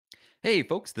Hey,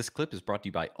 folks, this clip is brought to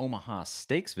you by Omaha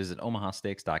Steaks. Visit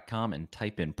omahasteaks.com and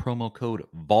type in promo code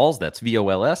VOLS, that's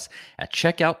VOLS, at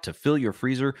checkout to fill your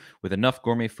freezer with enough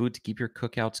gourmet food to keep your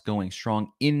cookouts going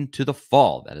strong into the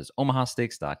fall. That is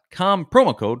omahasteaks.com,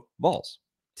 promo code VOLS.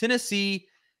 Tennessee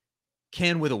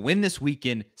can, with a win this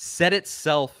weekend, set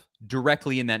itself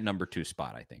directly in that number 2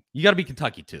 spot, I think. You got to beat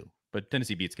Kentucky too, but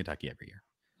Tennessee beats Kentucky every year.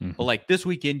 But like this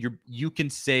weekend, you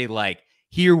can say like,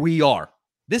 here we are.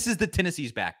 This is the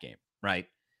Tennessee's back game, right?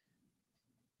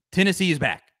 Tennessee is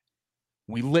back.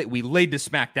 We laid the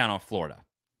smack down on Florida.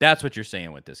 That's what you're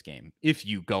saying with this game. If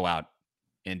you go out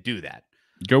and do that,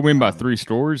 go win by 3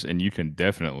 scores, and you can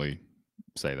definitely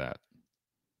say that.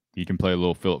 You can play a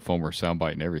little Philip Fulmer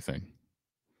soundbite and everything.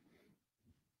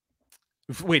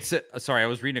 Wait, sorry, I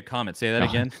was reading a comment. Say that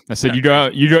again. I said you go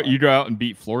out and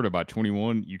beat Florida by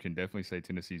 21. You can definitely say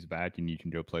Tennessee's back, and you can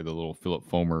go play the little Philip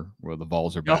Fulmer where the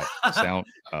Vols are back sound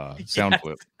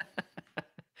clip.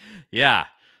 Yeah,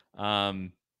 I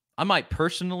might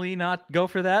personally not go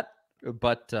for that,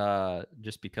 but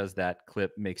just because that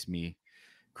clip makes me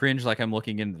cringe, like I'm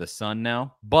looking into the sun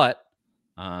now. But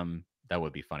that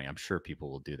would be funny. I'm sure people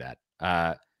will do that.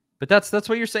 But that's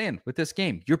what you're saying with this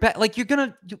game. You're back, like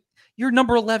you're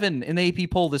number 11 in the AP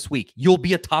poll this week. You'll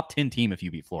be a top 10 team if you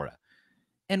beat Florida.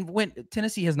 And when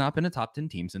Tennessee has not been a top 10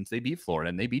 team since they beat Florida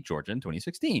and they beat Georgia in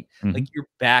 2016. Like you're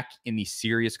back in the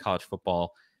serious college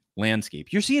football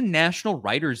landscape. You're seeing national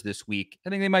writers this week.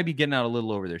 I think they might be getting out a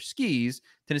little over their skis.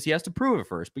 Tennessee has to prove it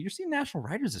first, but you're seeing national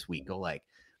writers this week go like,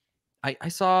 I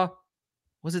saw,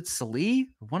 was it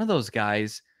Salih? One of those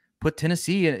guys put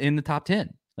Tennessee in the top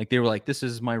 10. Like they were like, this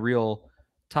is my real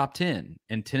top 10.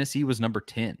 And Tennessee was number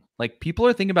 10. Like people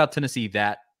are thinking about Tennessee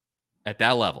at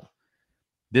that level.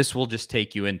 This will just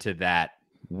take you into that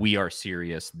we are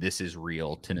serious. This is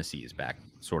real. Tennessee is back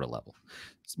sort of level.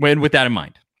 And with that in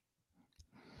mind,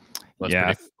 let's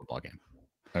predict the football game.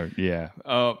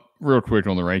 Real quick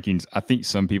on the rankings. I think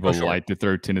some people like to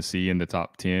throw Tennessee in the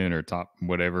top 10 or top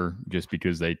whatever, just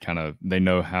because they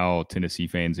know how Tennessee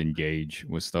fans engage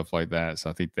with stuff like that. So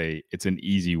I think it's an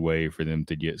easy way for them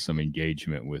to get some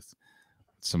engagement with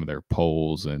some of their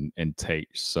polls and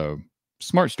takes. So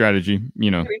smart strategy,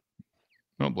 I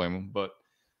don't blame them. But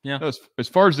yeah, as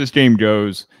far as this game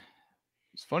goes,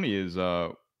 what's funny is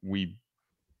we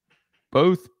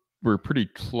both were pretty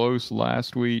close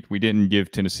last week. We didn't give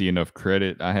Tennessee enough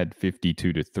credit. I had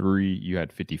 52-3. You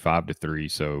had 55-3.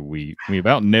 So we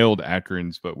about nailed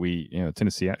Akron's, but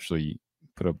Tennessee actually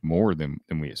put up more than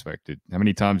we expected. How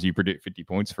many times do you predict 50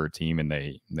 points for a team and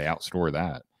they outscore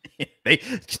that?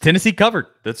 Tennessee covered.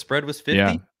 The spread was 50.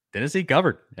 Yeah. Tennessee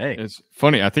covered. Hey, it's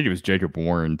funny. I think it was Jacob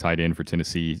Warren, tight end for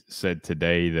Tennessee, said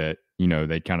today that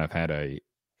they kind of had a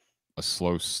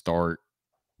slow start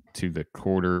to the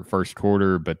first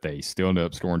quarter, but they still ended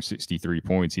up scoring 63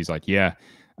 points. He's like, yeah,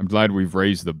 I'm glad we've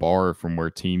raised the bar from where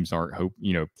fans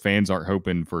aren't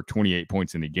hoping for 28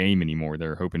 points in the game anymore.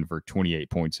 They're hoping for 28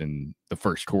 points in the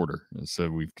first quarter. And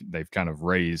so they've kind of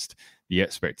raised the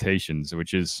expectations,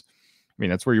 which is,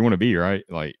 that's where you want to be, right?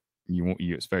 Like you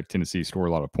expect Tennessee to score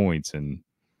a lot of points. And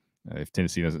if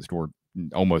Tennessee doesn't score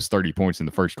almost 30 points in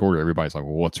the first quarter, everybody's like,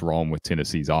 well, what's wrong with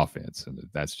Tennessee's offense? And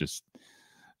that's just,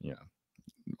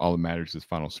 all that matters is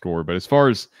final score. But as far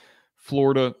as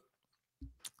Florida,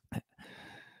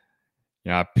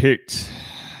 I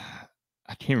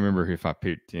can't remember if I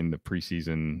picked in the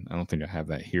preseason. I don't think I have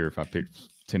that here. If I picked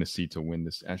Tennessee to win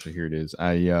this, actually, here it is.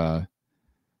 I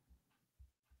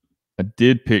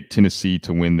did pick Tennessee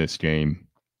to win this game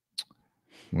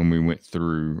when we went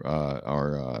through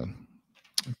our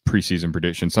preseason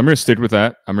predictions. So I'm going to stick with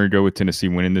that. I'm going to go with Tennessee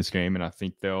winning this game, and I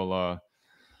think they'll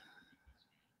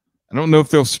I don't know if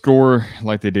they'll score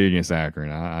like they did against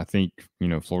Akron. I think,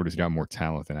 Florida's got more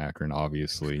talent than Akron,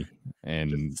 obviously.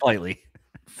 And just slightly.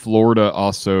 Florida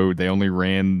also, they only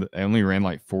ran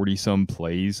like 40 some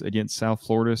plays against South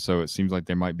Florida. So it seems like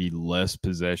there might be less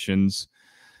possessions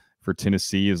for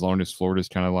Tennessee as long as Florida's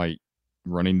kind of like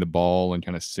running the ball and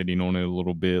kind of sitting on it a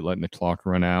little bit, letting the clock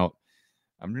run out.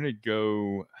 I'm going to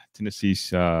go Tennessee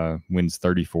wins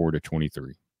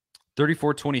 34-23.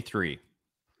 34-23.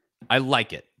 I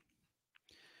like it.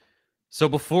 So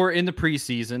before in the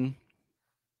preseason,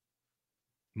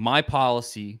 my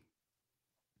policy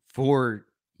for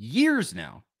years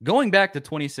now, going back to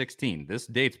 2016, this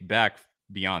dates back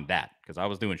beyond that because I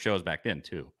was doing shows back then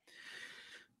too.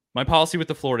 My policy with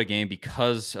the Florida game,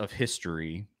 because of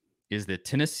history, is that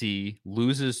Tennessee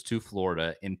loses to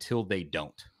Florida until they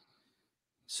don't.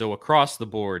 So across the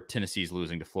board, Tennessee's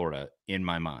losing to Florida in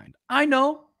my mind. I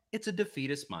know it's a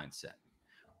defeatist mindset.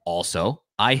 Also,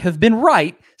 I have been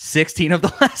right 16 of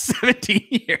the last 17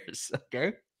 years.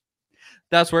 Okay.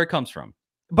 That's where it comes from.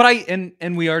 But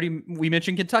we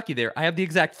mentioned Kentucky there. I have the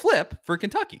exact flip for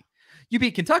Kentucky. You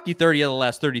beat Kentucky 30 of the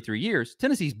last 33 years.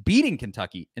 Tennessee's beating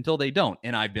Kentucky until they don't.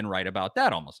 And I've been right about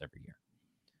that almost every year.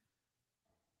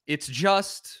 It's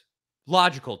just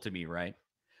logical to me, right?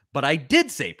 But I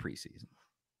did say preseason.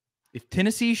 If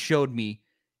Tennessee showed me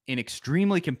an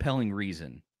extremely compelling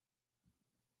reason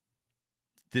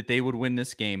that they would win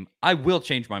this game, I will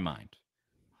change my mind.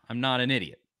 I'm not an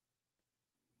idiot.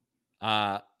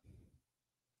 I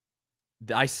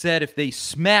said if they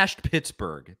smashed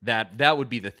Pittsburgh, that would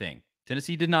be the thing.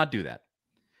 Tennessee did not do that.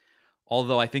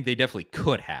 Although I think they definitely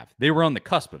could have. They were on the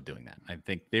cusp of doing that. I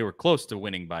think they were close to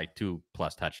winning by 2+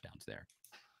 touchdowns there.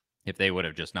 If they would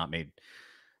have just not made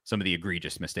some of the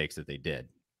egregious mistakes that they did.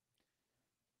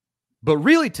 But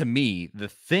really, to me, the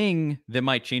thing that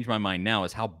might change my mind now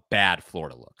is how bad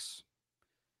Florida looks.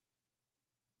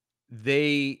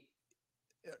 They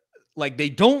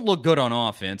don't look good on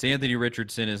offense. Anthony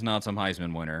Richardson is not some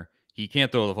Heisman winner. He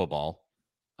can't throw the football.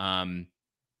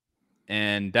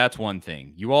 And that's one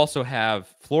thing. You also have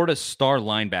Florida's star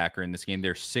linebacker in this game.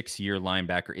 Their 6-year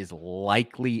linebacker is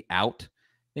likely out.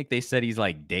 I think they said he's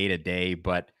like day-to-day,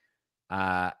 but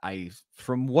I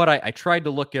tried to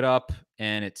look it up,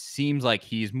 and it seems like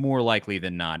he's more likely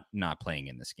than not playing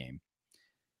in this game.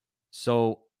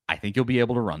 So I think you'll be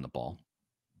able to run the ball.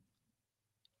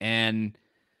 And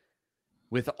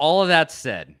with all of that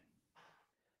said,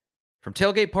 from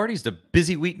tailgate parties to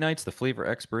busy weeknights, the flavor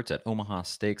experts at Omaha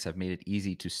Steaks have made it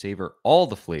easy to savor all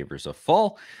the flavors of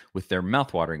fall with their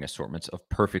mouthwatering assortments of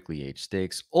perfectly aged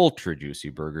steaks, ultra juicy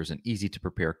burgers, and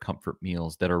easy-to-prepare comfort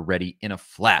meals that are ready in a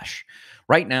flash.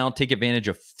 Right now, take advantage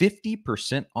of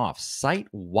 50% off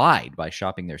site-wide by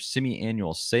shopping their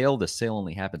semi-annual sale. The sale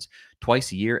only happens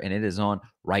twice a year, and it is on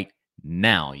right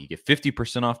now. You get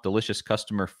 50% off delicious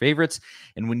customer favorites.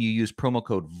 And when you use promo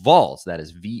code VOLS, that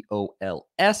is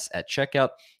VOLS at checkout,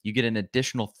 you get an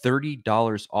additional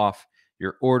 $30 off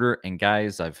your order. And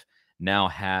guys, I've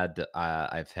had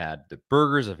the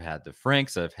burgers, I've had the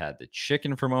Franks, I've had the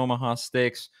chicken from Omaha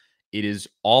Steaks. It is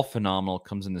all phenomenal. It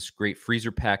comes in this great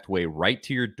freezer packed way right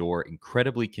to your door.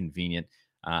 Incredibly convenient.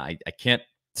 I can't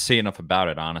say enough about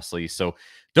it, honestly. So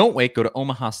don't wait. Go to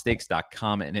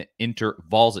omahasteaks.com and enter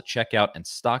Vols at checkout and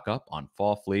stock up on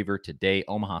fall flavor today.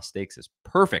 Omaha Steaks is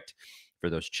perfect for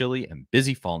those chilly and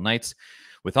busy fall nights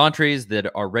with entrees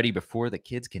that are ready before the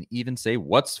kids can even say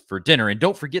what's for dinner. And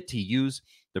don't forget to use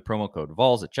the promo code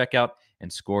Vols at checkout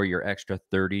and score your extra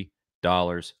 $30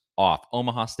 off.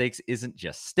 Omaha Steaks isn't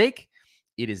just steak.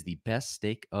 It is the best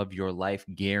steak of your life,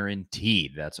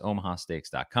 guaranteed. That's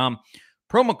omahasteaks.com.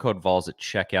 Promo code Vols at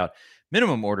checkout.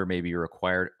 Minimum order may be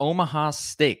required. Omaha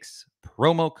Steaks.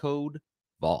 Promo code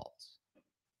Vols.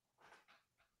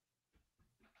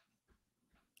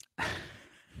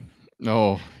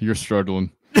 Oh, you're struggling.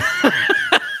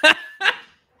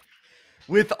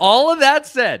 With all of that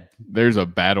said, there's a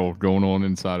battle going on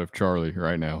inside of Charlie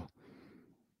right now.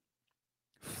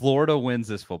 Florida wins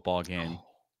this football game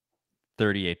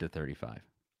 38-35.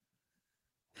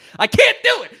 I can't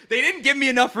do it. They didn't give me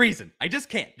enough reason. I just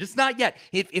can't. Just not yet.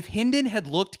 If Hendon had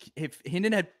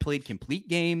played complete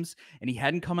games and he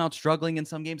hadn't come out struggling in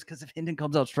some games, because if Hendon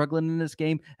comes out struggling in this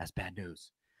game, that's bad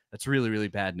news. That's really, really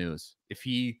bad news.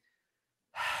 And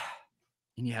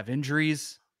you have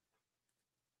injuries,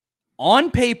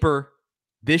 on paper,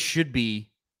 this should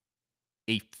be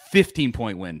a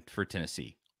 15-point win for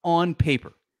Tennessee. On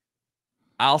paper.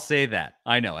 I'll say that.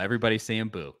 I know. Everybody's saying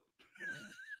boo.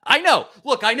 I know.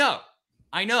 Look, I know.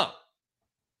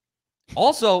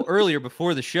 Also, earlier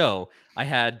before the show, I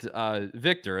had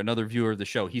Victor, another viewer of the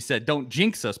show. He said, don't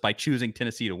jinx us by choosing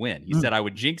Tennessee to win. He said I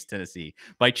would jinx Tennessee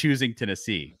by choosing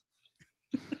Tennessee.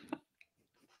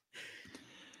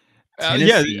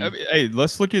 Yeah, hey,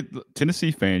 let's look at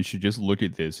Tennessee fans should just look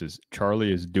at this as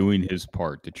Charlie is doing his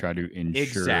part to try to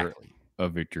ensure a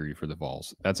victory for the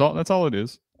Vols. That's all it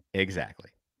is.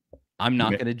 Exactly. I'm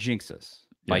not going to jinx us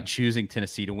by choosing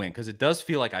Tennessee to win, because it does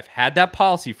feel like I've had that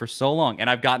policy for so long, and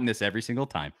I've gotten this every single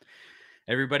time.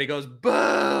 Everybody goes,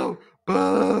 boo,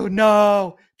 boo,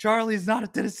 no, Charlie's not a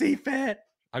Tennessee fan.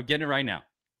 I'm getting it right now.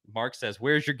 Mark says,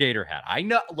 where's your Gator hat? I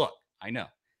know. Look, I know.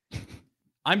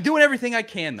 I'm doing everything I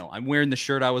can, though. I'm wearing the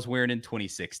shirt I was wearing in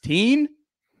 2016.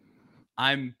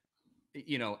 The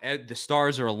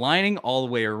stars are aligning all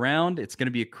the way around. It's going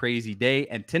to be a crazy day,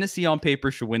 and Tennessee on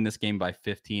paper should win this game by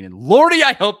 15, and Lordy,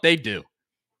 I hope they do.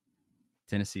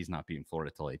 Tennessee's not beating Florida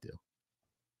till they do.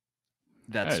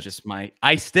 That's just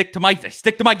I stick to my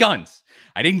guns.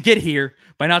 I didn't get here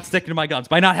by not sticking to my guns,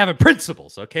 by not having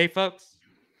principles. Okay, folks?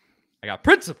 I got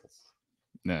principles.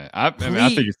 No, I mean, I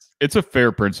think Please. it's a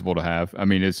fair principle to have. I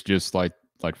mean, it's just like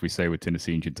we say with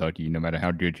Tennessee and Kentucky. No matter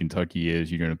how good Kentucky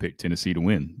is, you're going to pick Tennessee to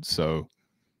win. So,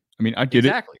 I mean, I get it.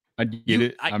 Exactly. I get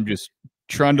it. I I'm just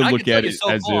trying to I can look tell at you it so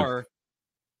as if, far.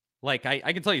 Like I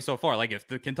can tell you so far. Like if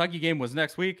the Kentucky game was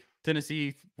next week,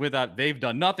 Tennessee without they've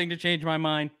done nothing to change my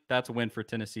mind. That's a win for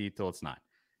Tennessee till it's not.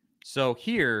 So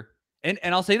here, and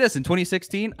I'll say this: in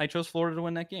 2016, I chose Florida to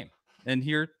win that game, and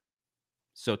here,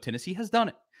 so Tennessee has done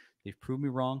it. They've proved me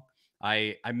wrong.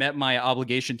 I met my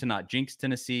obligation to not jinx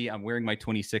Tennessee. I'm wearing my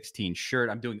 2016 shirt.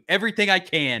 I'm doing everything I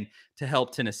can to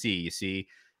help Tennessee, you see,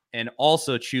 and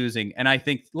also choosing. And I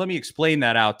think, let me explain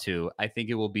that out too. I think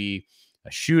it will be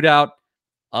a shootout,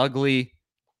 ugly,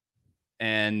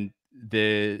 and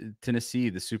the Tennessee,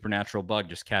 the supernatural bug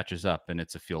just catches up and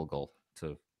it's a field goal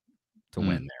to win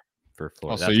there for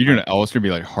Florida. also That's you're my going to also be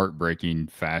like heartbreaking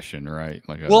fashion, right?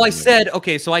 Like, Well, I said,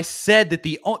 okay, so I said that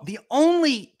the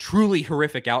only truly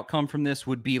horrific outcome from this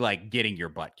would be like getting your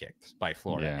butt kicked by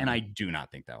Florida, and yeah, I do not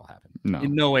think that will happen. no,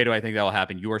 In no way do I think that will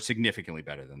happen. You are significantly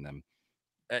better than them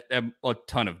at a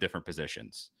ton of different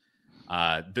positions.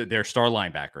 Their star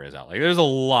linebacker is out. Like, there's a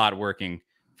lot working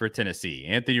for Tennessee.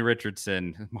 Anthony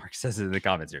Richardson, Mark says it in the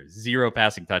comments here, 0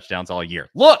 passing touchdowns all year.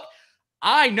 Look,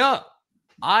 I know.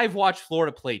 I've watched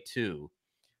Florida play too,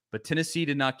 but Tennessee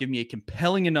did not give me a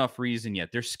compelling enough reason yet.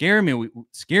 They're scaring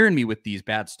me with these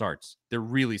bad starts. They're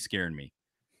really scaring me.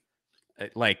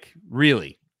 Like,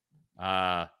 really.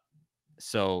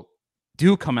 So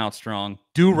do come out strong.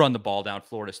 Do run the ball down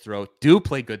Florida's throat. Do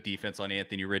play good defense on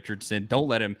Anthony Richardson. Don't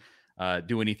let him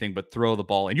do anything but throw the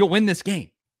ball, and you'll win this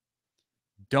game.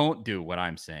 Don't do what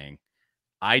I'm saying.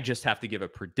 I just have to give a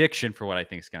prediction for what I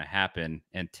think is going to happen,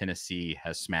 and Tennessee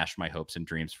has smashed my hopes and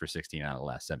dreams for 16 out of the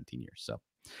last 17 years. So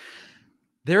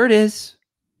there it is.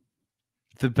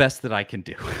 The best that I can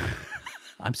do.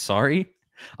 I'm sorry.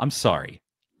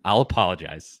 I'll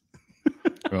apologize.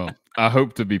 Well, I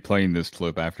hope to be playing this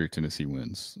clip after Tennessee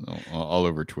wins all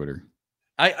over Twitter.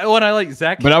 What I like,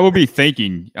 Zach. But I will be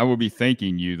thanking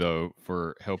you though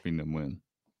for helping them win.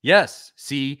 Yes.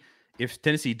 See, if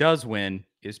Tennessee does win,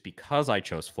 it's because I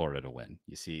chose Florida to win.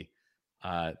 You see,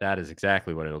 that is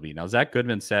exactly what it'll be. Now, Zach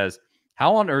Goodman says,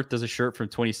 "How on earth does a shirt from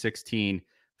 2016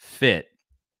 fit?"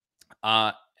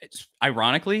 It's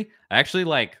ironically, I actually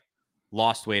like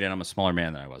lost weight and I'm a smaller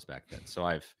man than I was back then. So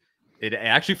it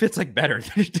actually fits like better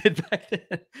than it did back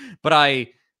then. But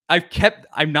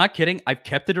I'm not kidding. I've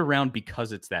kept it around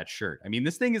because it's that shirt. I mean,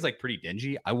 this thing is like pretty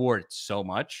dingy. I wore it so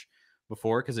much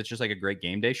before because it's just like a great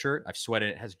game day shirt. I've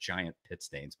sweated. It has giant pit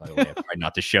stains, by the way. I've tried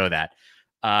not to show that.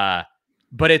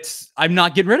 But I'm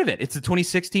not getting rid of it. It's the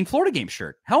 2016 Florida game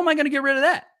shirt. How am I going to get rid of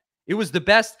that? It was the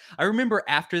best. I remember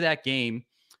after that game,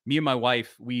 me and my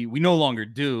wife, we no longer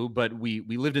do, but we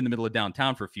lived in the middle of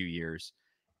downtown for a few years,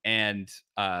 and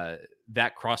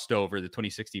that crossed over the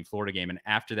 2016 Florida game. And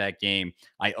after that game,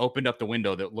 I opened up the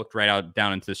window that looked right out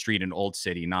down into the street in Old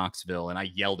City, Knoxville, and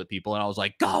I yelled at people, and I was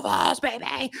like, "Go Vols,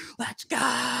 baby, let's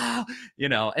go!"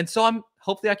 And so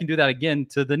hopefully I can do that again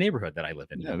to the neighborhood that I live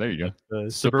in. Yeah, there you go.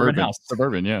 The suburban house,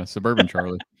 suburban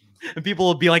Charlie. and people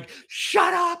will be like,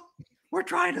 "Shut up, we're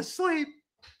trying to sleep."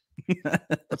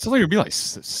 That's only gonna be like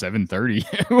 7:30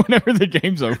 whenever the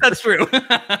game's over. That's true.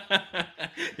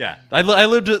 Yeah, I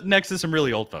lived next to some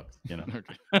really old folks.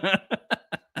 Okay.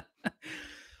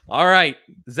 All right,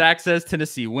 Zach says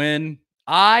Tennessee win.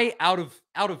 Out of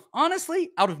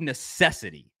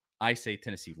necessity, I say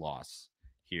Tennessee loss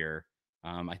here.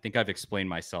 I think I've explained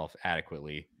myself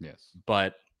adequately. Yes,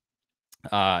 but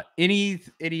any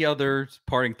other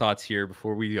parting thoughts here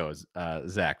before we go,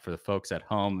 Zach, for the folks at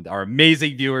home, our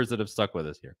amazing viewers that have stuck with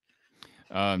us here?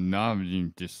 No,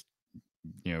 you just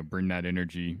bring that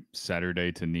energy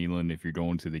Saturday to Neyland if you're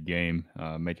going to the game.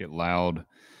 Make it loud.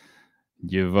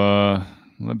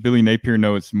 Let Billy Napier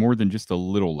know it's more than just a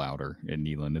little louder at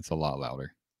Neyland. It's a lot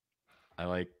louder. I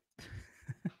like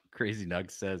Crazy Nug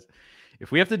says,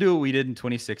 if we have to do what we did in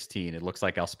 2016, it looks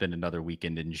like I'll spend another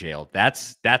weekend in jail.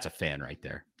 That's a fan right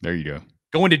there. There you go.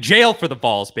 Going to jail for the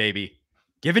Vols, baby.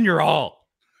 Giving your all.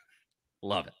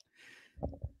 Love it.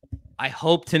 I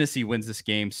hope Tennessee wins this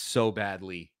game so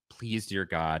badly. Please, dear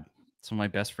God. Some of my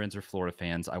best friends are Florida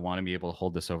fans. I want to be able to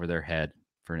hold this over their head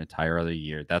for an entire other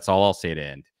year. That's all I'll say to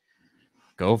end.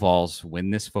 Go Vols.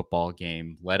 Win this football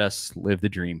game. Let us live the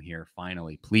dream here.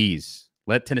 Finally, please.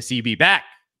 Let Tennessee be back.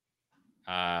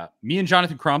 Me and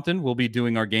Jonathan Crompton will be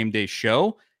doing our game day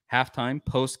show, halftime,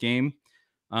 post game,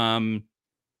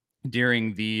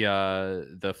 during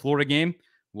the Florida game.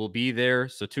 We'll be there,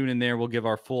 so tune in there. We'll give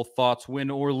our full thoughts, win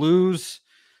or lose.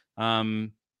 But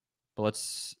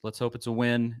let's hope it's a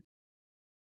win.